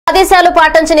ఆదేశాలు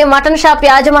పాటించని mutton shop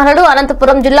యాజమానులు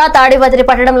Anantapuram జిల్లా తాడిపత్రి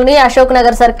పట్టణంలోని అశోక్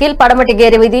నగర్ సర్కిల్ పడమటి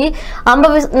గేరి వీధి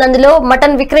అంబవినందులో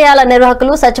మటన్ విక్రయాల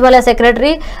నిర్వాహకులు సచివాలయ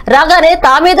సెక్రటరీ రాగానే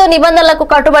తామేదో నిబంధనలకు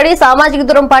కట్టుబడి సామాజిక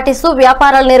దూరం పాటిస్తూ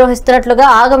వ్యాపారాలు నిర్వహిస్తున్నట్లుగా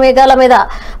ఆగమేఘాల మీద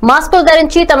మాస్కులు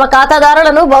ధరించి తమ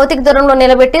ఖాతాదారులను భౌతిక దూరంలో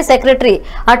నిలబెట్టి సెక్రటరీ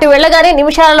అటు వెళ్లగానే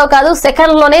నిమిషాలలో కాదు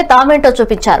సెకండ్లోనే తామేంటో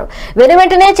చూపించారు.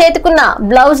 వెనువెంటనే చేతికున్న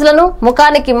బ్లౌజులను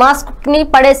ముఖానికి మాస్క్ ని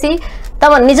పడేసి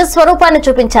తమ నిజ స్వరూపాన్ని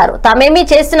చూపించారు. తామేమీ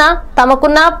చేసినా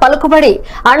తమకున్న పలుకుబడి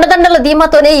అండదండల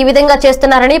ధీమాతోనే ఈ విధంగా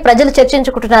చేస్తున్నారని ప్రజలు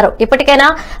చర్చించుకుంటున్నారు. ఇప్పటికైనా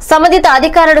సంబంధిత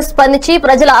అధికారులు స్పందించి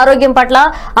ప్రజల ఆరోగ్యం పట్ల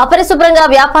అపరిశుభ్రంగా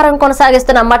వ్యాపారం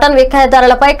కొనసాగిస్తున్న మటన్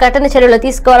విక్రయదారులపై కఠిన చర్యలు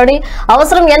తీసుకోవాలని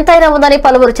అవసరం ఎంతైనా ఉందని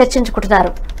పలువురు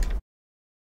చర్చించుకుంటున్నారు.